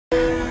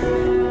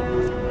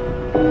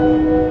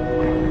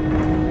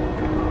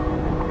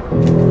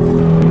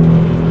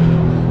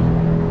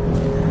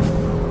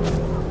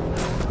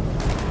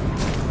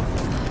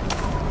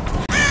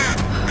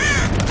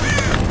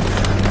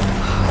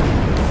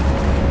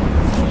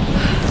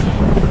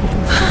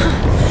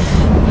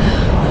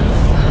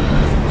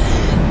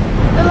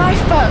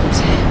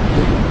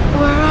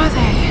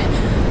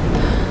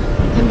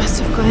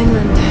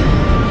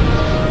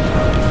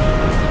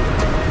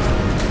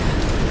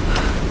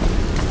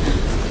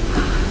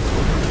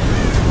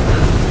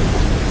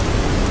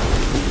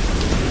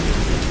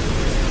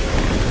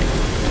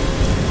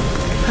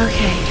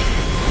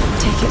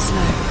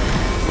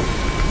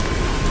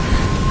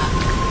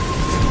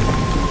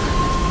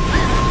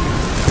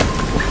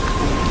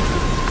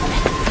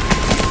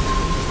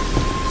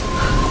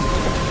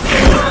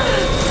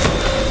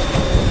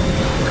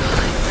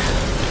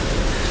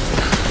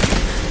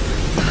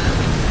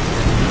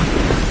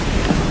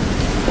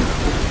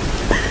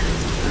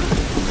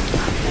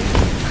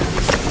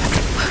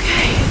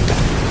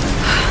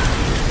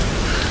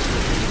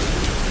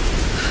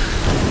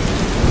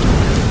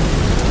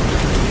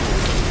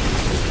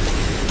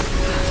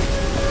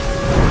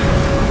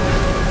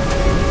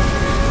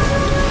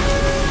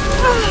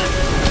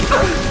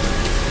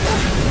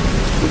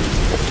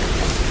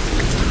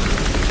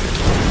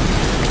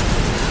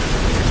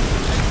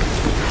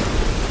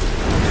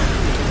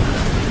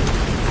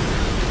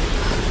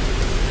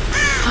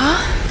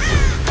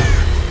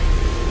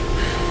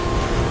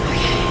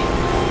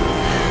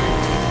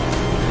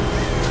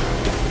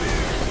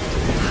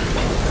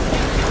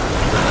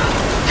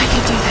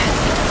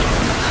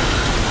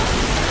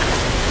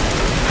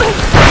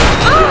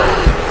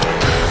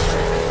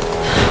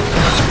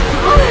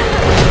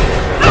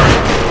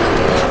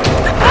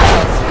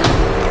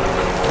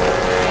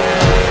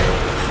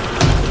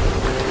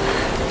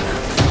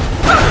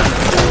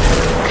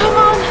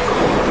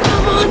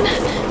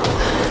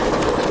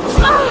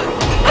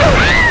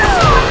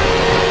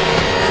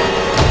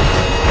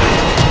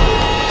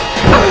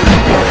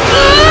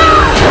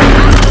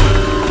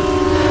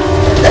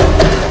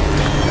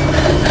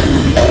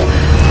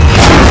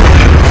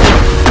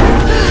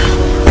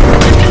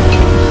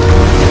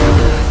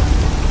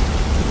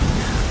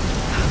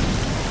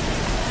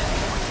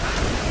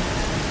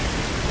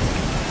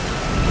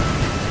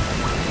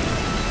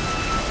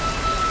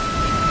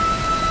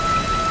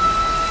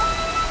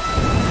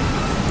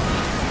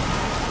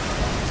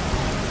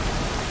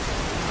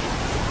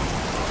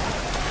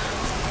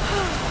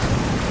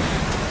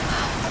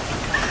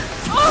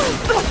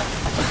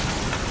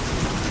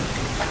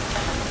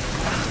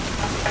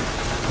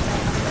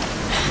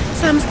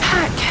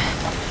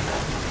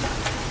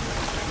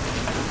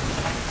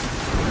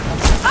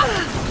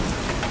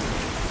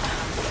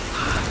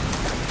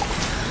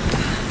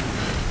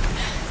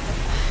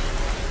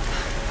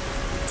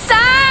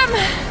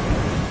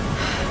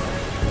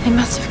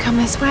must have come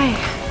this way.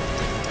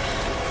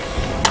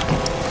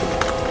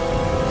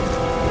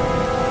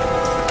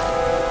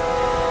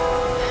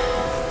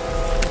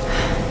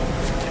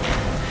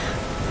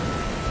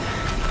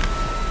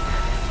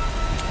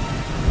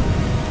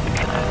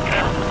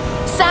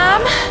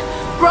 Sam?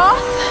 Roth?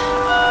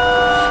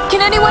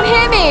 Can anyone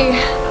hear me?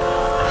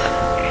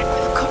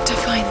 I've got to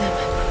find them.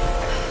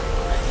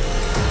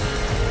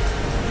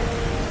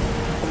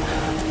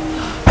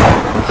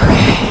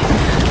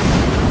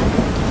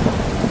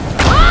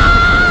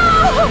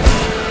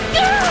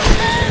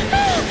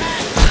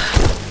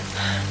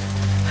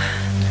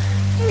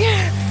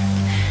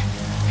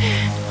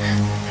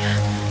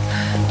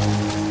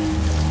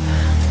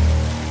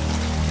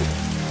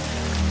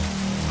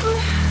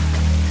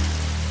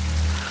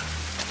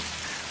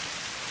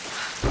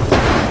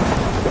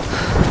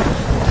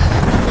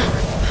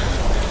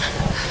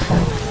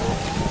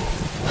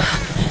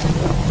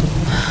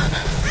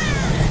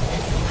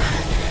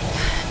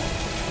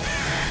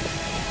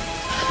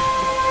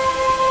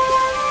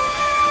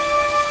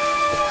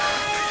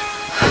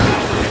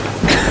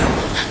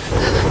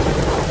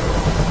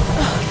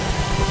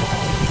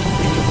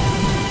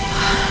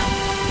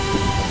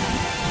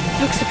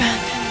 Looks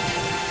abandoned.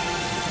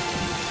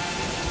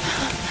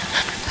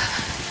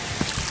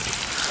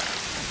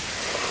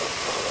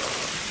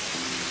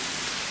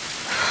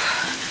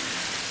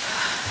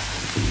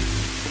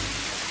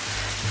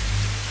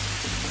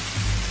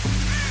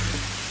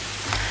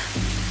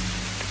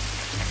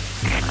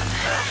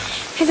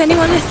 Is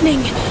anyone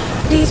listening?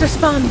 Please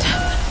respond.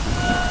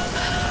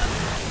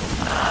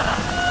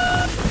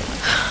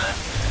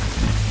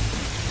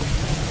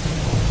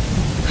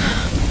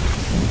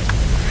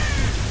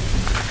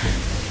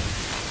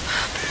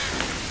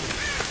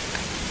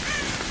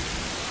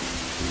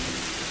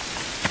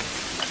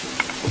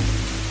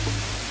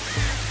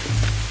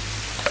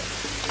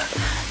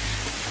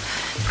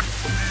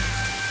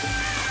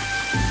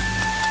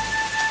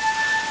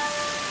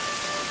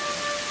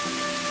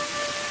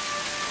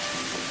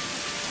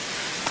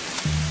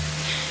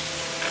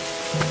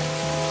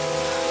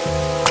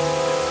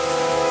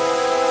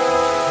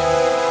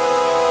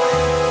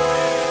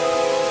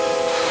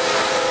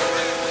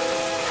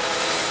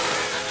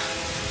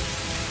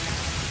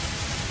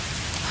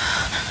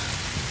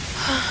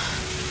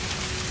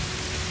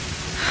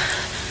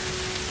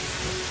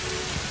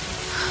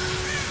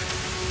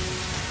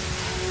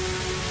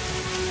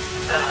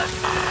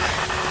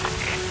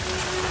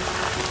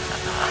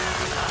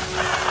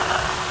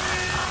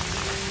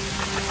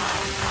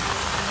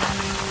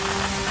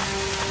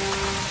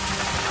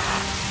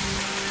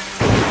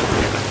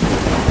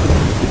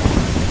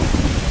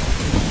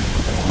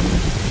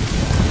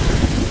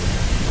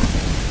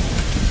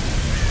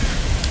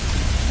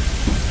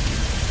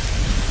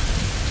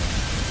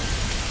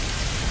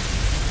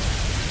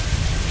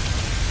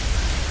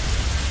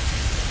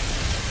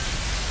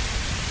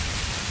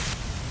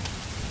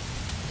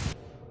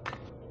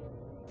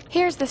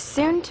 Here's the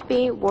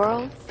soon-to-be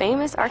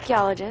world-famous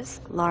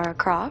archaeologist, Lara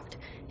Croft,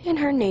 in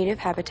her native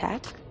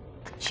habitat.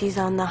 She's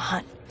on the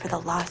hunt for the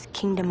lost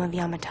kingdom of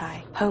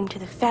Yamatai, home to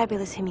the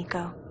fabulous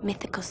Himiko,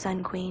 mythical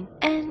Sun Queen,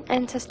 and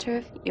ancestor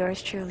of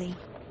yours truly.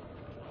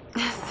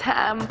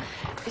 Sam,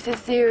 this is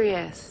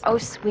serious. Oh,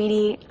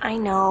 sweetie, I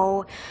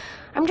know.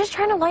 I'm just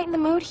trying to lighten the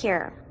mood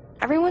here.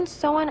 Everyone's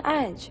so on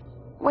edge.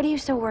 What are you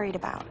so worried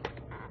about?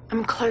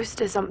 I'm close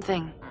to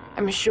something.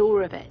 I'm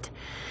sure of it.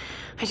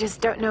 I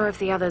just don't know if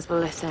the others will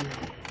listen.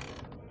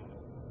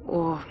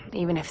 Or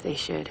even if they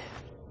should.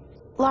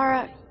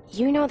 Lara,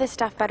 you know this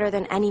stuff better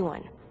than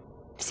anyone.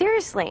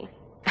 Seriously,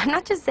 I'm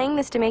not just saying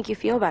this to make you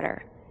feel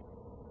better.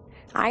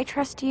 I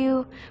trust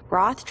you,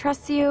 Roth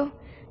trusts you.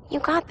 You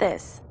got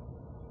this.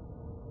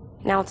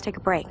 Now let's take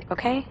a break,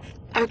 okay?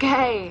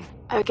 Okay.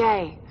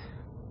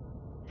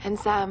 And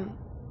Sam,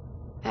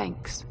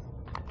 thanks.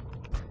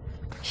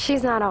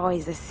 She's not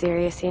always this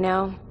serious, you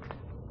know?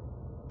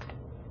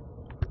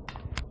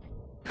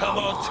 Come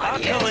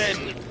on, come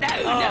in.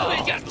 No,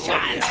 it's your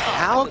chance.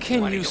 How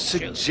can you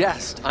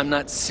suggest I'm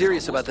not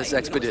serious about this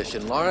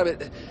expedition, Lara?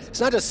 It's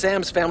not just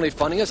Sam's family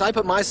funding us. I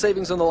put my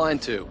savings on the line,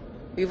 too.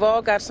 We've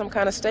all got some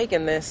kind of stake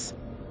in this.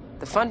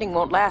 The funding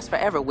won't last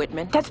forever,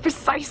 Whitman. That's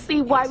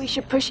precisely why we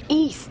should push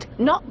east,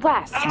 not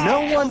west.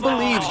 No one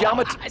believes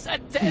Yamatai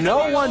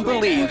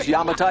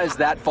is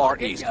that far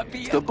east.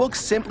 The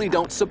books simply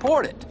don't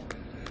support it.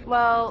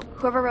 Well,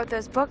 whoever wrote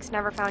those books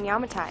never found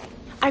Yamatai.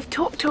 I've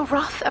talked to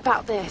Roth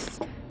about this.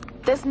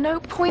 There's no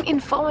point in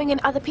following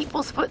in other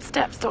people's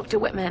footsteps, Dr.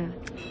 Whitman.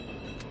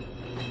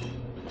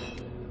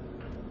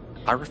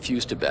 I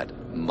refuse to bet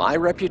my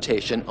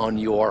reputation on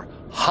your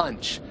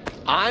hunch.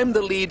 I'm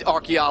the lead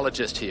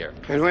archaeologist here.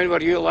 And when were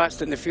you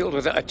last in the field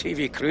without a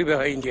TV crew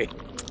behind you?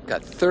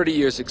 Got 30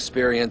 years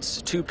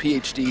experience, 2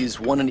 PhDs,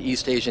 1 in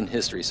East Asian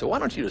history. So why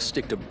don't you just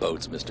stick to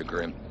boats, Mr.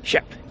 Grimm?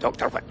 Ship,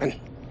 Dr. Whitman.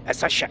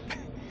 It's a ship.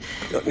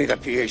 Don't need a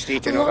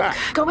PhD to know Look,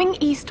 that. going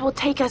east will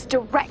take us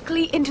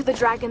directly into the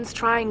Dragon's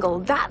Triangle.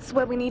 That's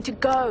where we need to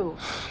go.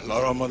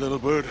 Lara, my little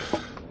bird.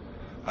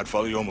 I'd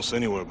follow you almost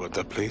anywhere, but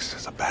that place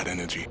has a bad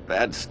energy.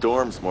 Bad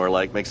storms, more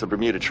like. Makes the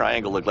Bermuda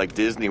Triangle look like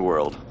Disney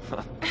World.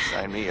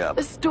 Sign me up.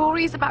 The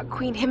stories about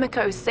Queen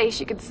Himiko say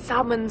she could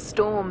summon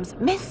storms.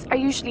 Myths are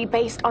usually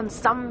based on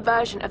some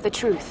version of the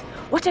truth.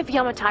 What if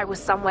Yamatai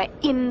was somewhere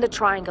in the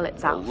triangle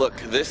itself? Well,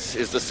 look, this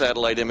is the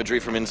satellite imagery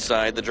from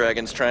inside the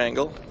Dragon's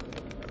Triangle.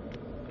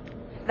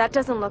 That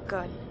doesn't look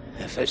good.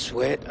 If it's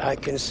wet, I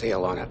can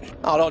sail on it.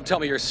 Oh, don't tell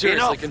me you're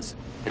seriously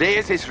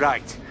Reyes is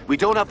right. We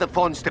don't have the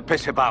funds to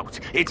piss about.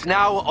 It's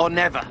now or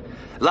never.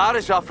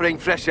 Lara's offering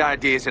fresh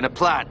ideas and a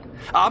plan.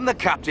 I'm the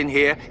captain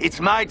here.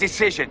 It's my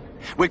decision.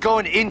 We're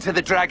going into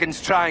the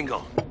Dragon's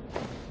Triangle.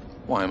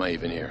 Why am I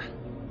even here?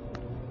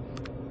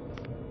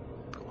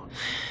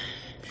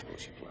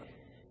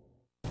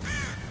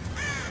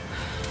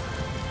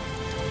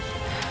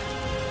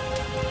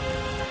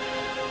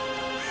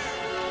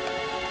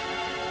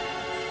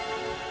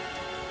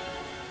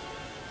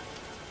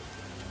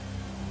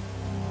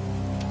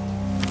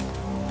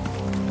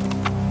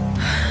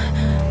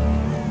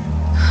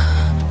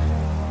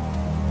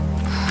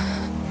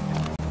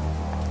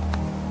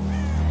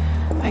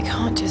 I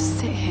can't just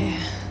sit here.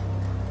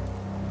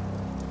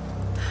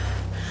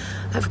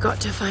 I've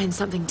got to find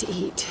something to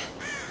eat.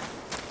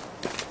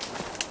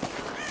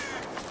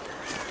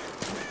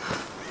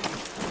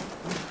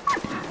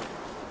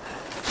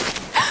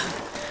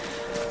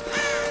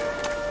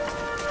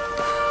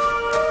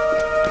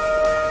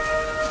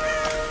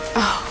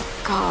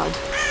 Oh, God.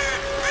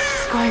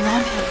 What's going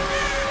on here?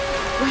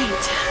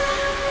 Wait.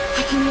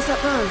 I can use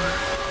that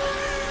bow.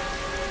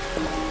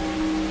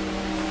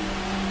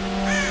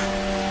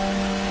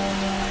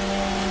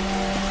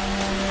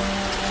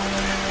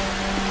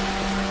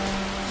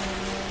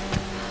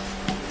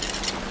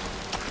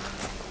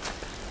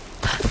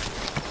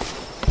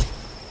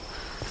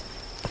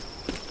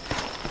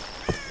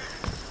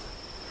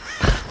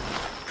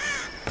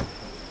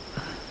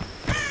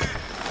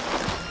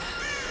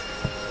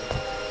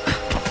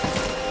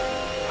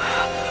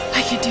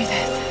 I can do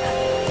this.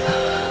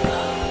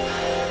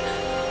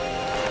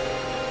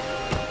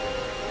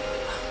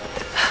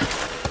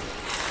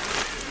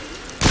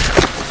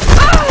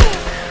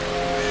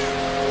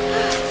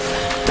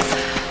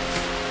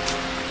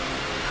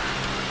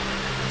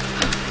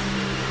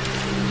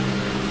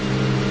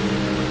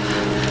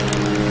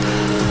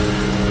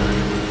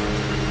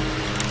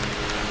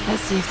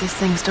 Let's see if this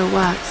thing still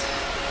works.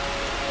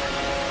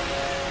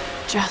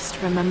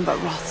 Just remember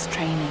Roth's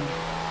training.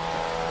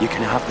 You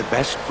can have the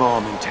best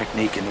form and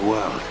technique in the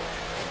world,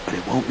 but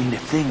it won't mean a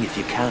thing if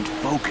you can't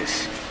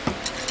focus.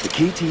 The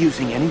key to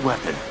using any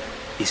weapon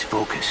is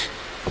focus.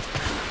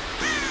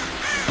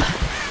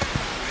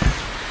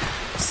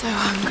 So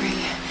hungry.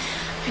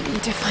 I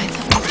need to find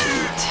something to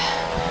eat.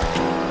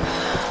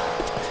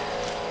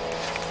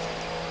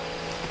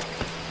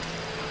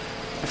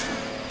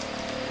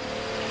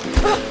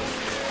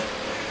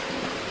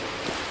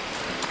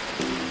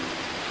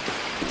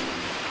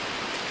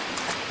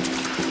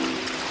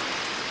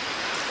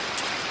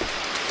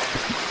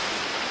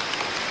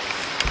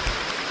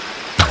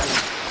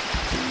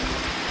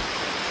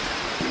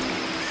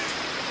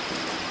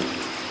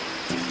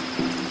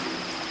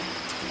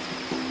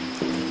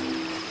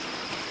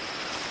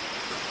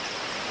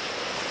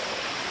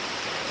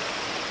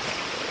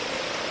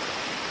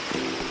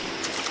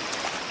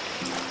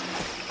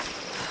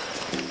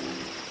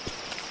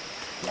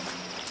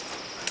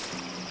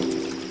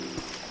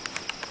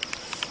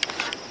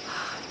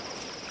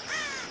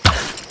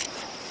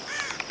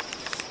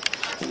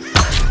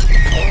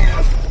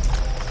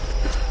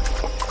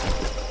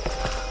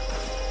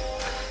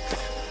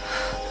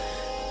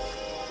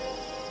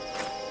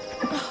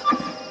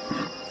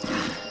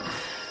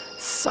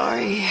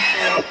 Sorry.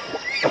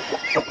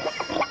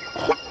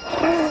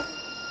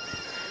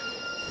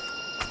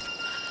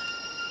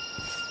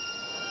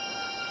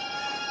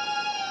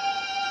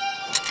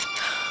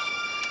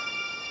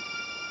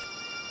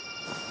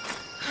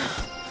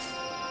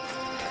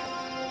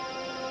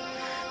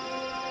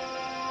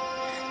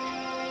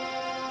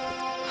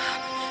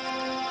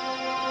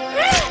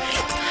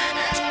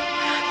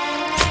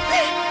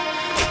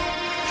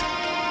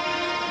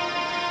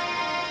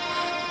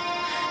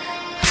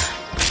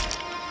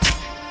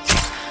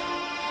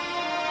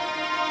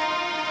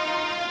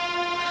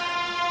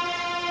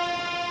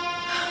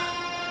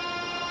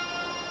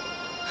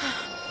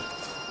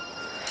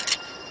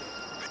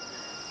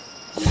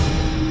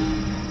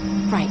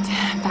 Right,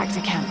 back to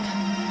camp.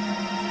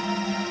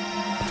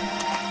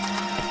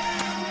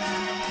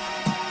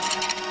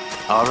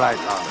 All right,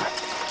 Lara.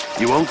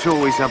 You won't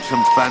always have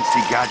some fancy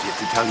gadget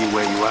to tell you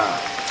where you are.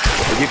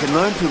 If you can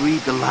learn to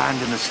read the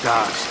land and the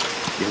stars,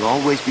 you'll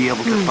always be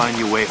able to find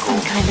your way home.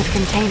 Some kind of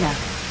container.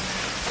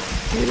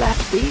 Who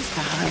left these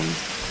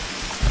behind?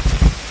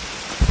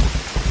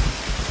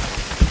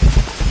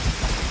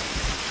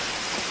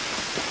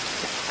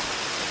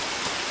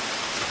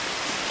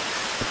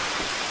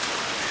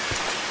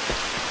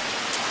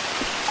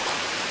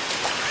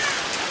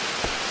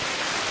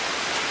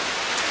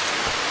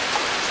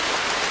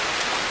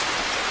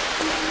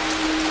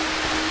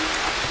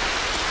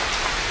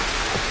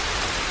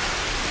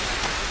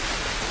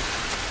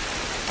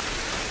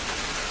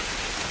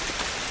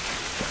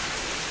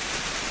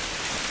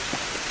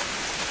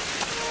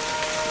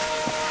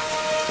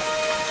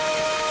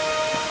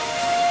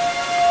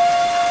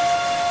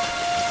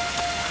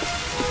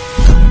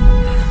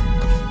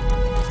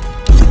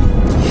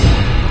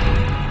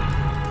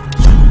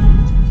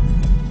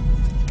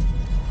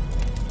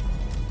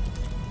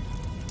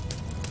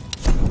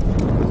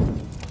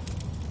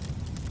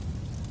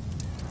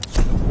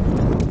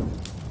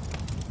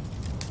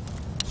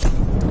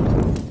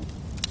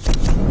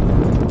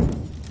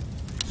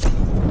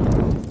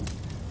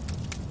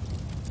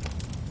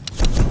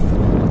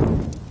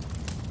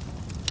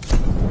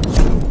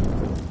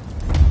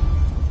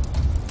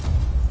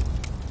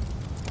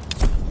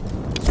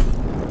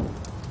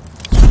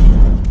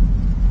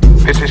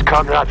 This is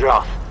Conrad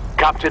Roth,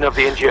 captain of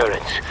the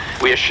Endurance.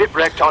 We are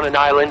shipwrecked on an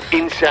island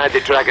inside the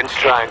Dragon's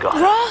Triangle.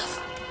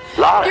 Roth!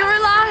 Lara! You're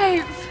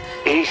alive!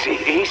 Easy,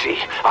 easy.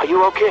 Are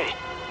you okay?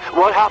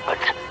 What happened?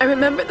 I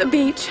remember the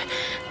beach,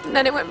 and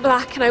then it went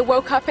black and I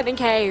woke up in a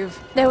cave.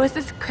 There was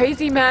this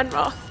crazy man,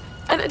 Roth,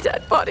 and a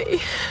dead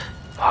body.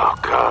 Oh,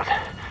 God.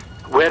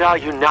 Where are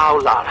you now,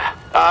 Lara?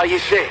 Are you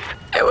safe?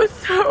 It was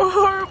so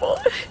horrible.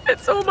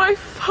 It's all my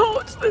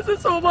fault. This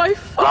is all my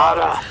fault.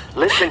 Lara,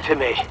 listen to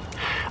me.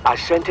 I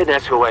sent an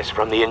SOS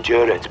from the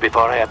Endurance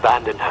before I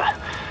abandoned her.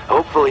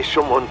 Hopefully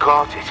someone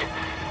caught it.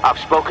 I've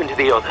spoken to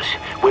the others.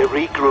 We're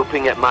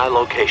regrouping at my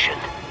location.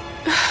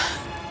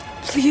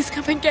 Please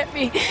come and get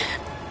me.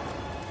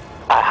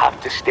 I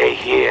have to stay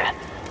here.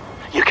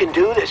 You can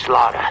do this,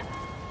 Lara.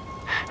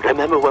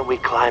 Remember when we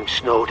climbed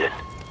Snowden?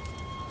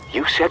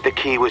 You said the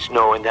key was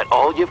knowing that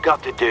all you've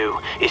got to do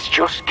is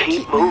just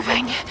keep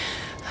moving.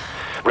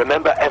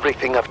 Remember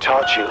everything I've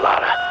taught you,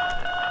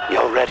 Lara.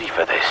 You're ready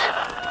for this.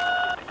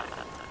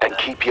 And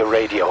keep your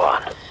radio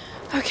on.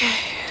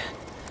 Okay.